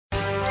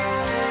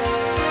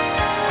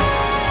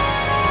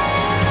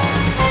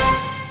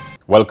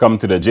Welcome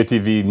to the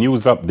JTV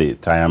News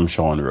Update. I am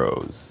Sean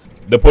Rose.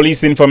 The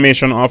police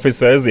information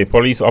officers, a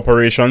police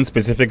operation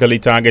specifically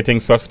targeting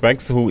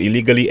suspects who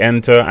illegally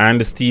enter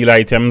and steal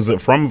items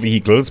from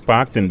vehicles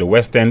parked in the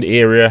West End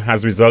area,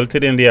 has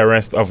resulted in the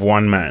arrest of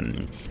one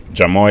man.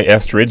 Jamoy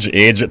Estridge,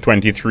 age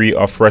 23,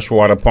 of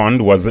Freshwater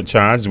Pond, was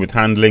charged with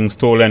handling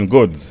stolen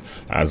goods,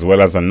 as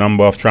well as a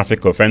number of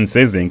traffic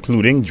offenses,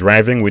 including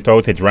driving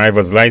without a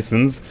driver's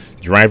license,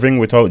 driving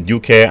without due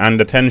care and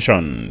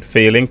attention,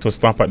 failing to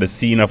stop at the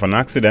scene of an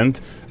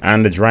accident,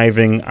 and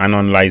driving an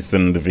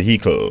unlicensed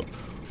vehicle.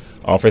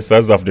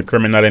 Officers of the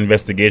Criminal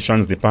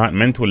Investigations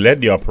Department who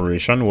led the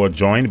operation were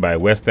joined by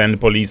West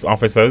End police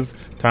officers,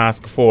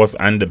 task force,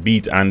 and the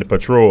beat and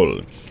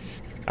patrol.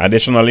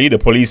 Additionally, the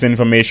police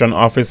information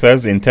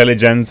officers'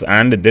 intelligence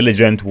and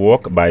diligent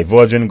work by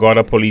Virgin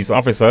Gorda police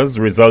officers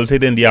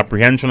resulted in the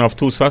apprehension of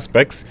two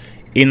suspects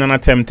in an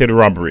attempted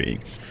robbery.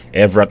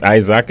 Everett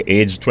Isaac,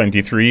 age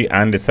 23,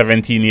 and the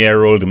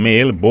 17-year-old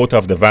male, both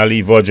of the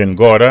Valley Virgin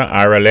Gorda,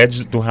 are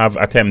alleged to have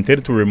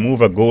attempted to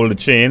remove a gold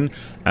chain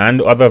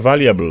and other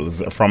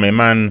valuables from a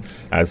man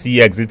as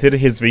he exited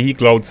his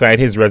vehicle outside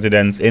his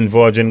residence in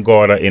Virgin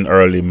Gorda in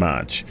early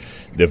March.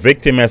 The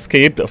victim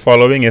escaped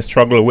following a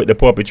struggle with the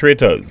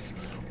perpetrators.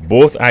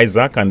 Both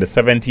Isaac and the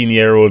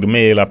 17-year-old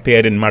male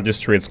appeared in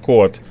magistrate's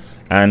court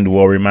and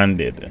were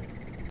remanded.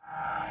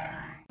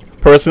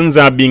 Persons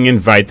are being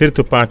invited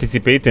to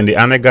participate in the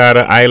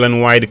Anegada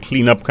Island-wide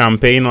cleanup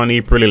campaign on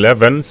April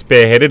 11,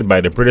 spearheaded by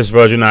the British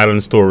Virgin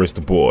Islands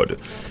Tourist Board.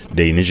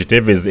 The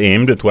initiative is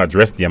aimed to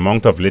address the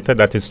amount of litter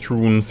that is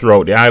strewn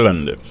throughout the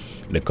island.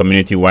 The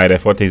community-wide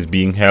effort is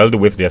being held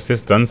with the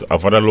assistance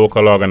of other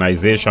local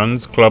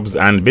organizations, clubs,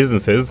 and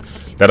businesses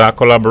that are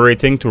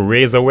collaborating to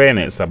raise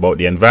awareness about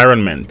the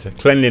environment,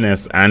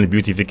 cleanliness, and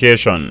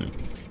beautification.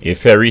 A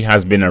ferry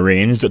has been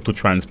arranged to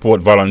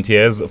transport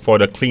volunteers for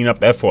the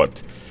cleanup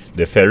effort.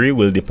 The ferry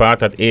will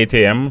depart at 8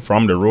 a.m.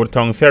 from the Road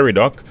Town Ferry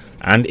Dock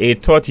and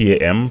 8:30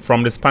 a.m.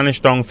 from the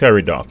Spanish Town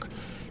Ferry Dock.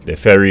 The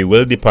ferry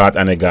will depart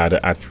Anegada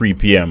at 3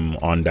 p.m.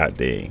 on that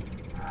day.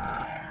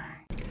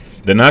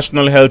 The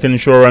National Health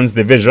Insurance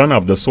Division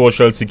of the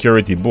Social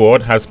Security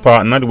Board has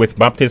partnered with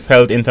Baptist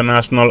Health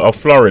International of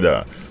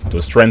Florida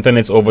to strengthen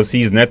its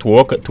overseas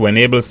network to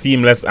enable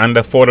seamless and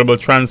affordable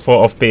transfer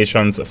of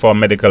patients for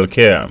medical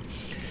care.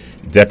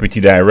 Deputy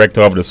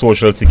Director of the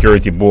Social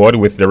Security Board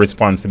with the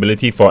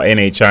responsibility for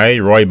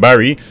NHI, Roy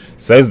Barry,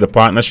 says the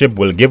partnership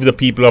will give the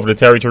people of the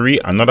territory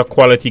another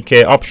quality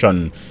care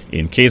option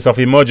in case of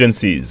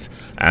emergencies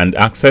and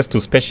access to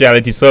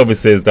specialty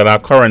services that are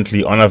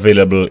currently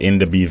unavailable in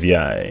the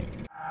BVI.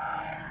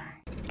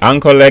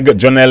 Anchor leg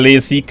Jonelle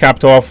Lacey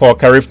capped off for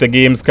Carifta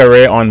Games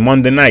career on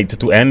Monday night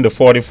to end the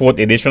 44th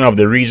edition of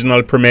the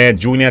Regional Premier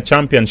Junior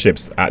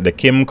Championships at the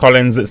Kim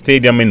Collins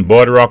Stadium in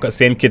Boardrock,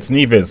 St. Kitts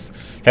Nevis,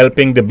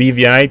 helping the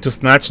BVI to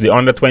snatch the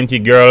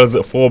under-20 girls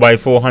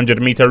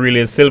 4x400 meter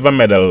relay silver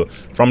medal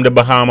from the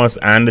Bahamas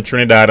and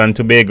Trinidad and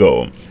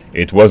Tobago.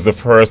 It was the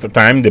first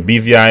time the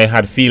BVI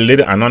had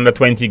fielded an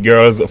under-20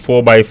 girls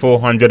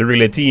 4x400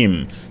 relay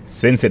team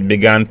since it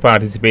began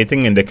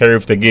participating in the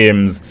Carifta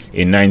Games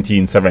in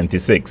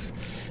 1976.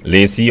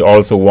 Lacey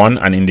also won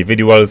an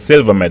individual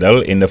silver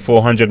medal in the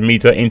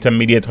 400-meter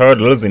intermediate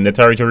hurdles in the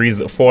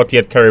territory's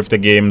 40th Carifta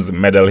Games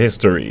medal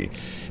history.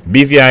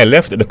 BVI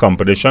left the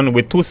competition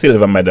with 2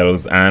 silver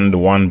medals and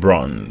 1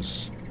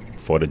 bronze.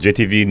 For the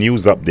JTV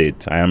News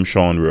Update, I am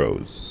Sean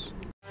Rose.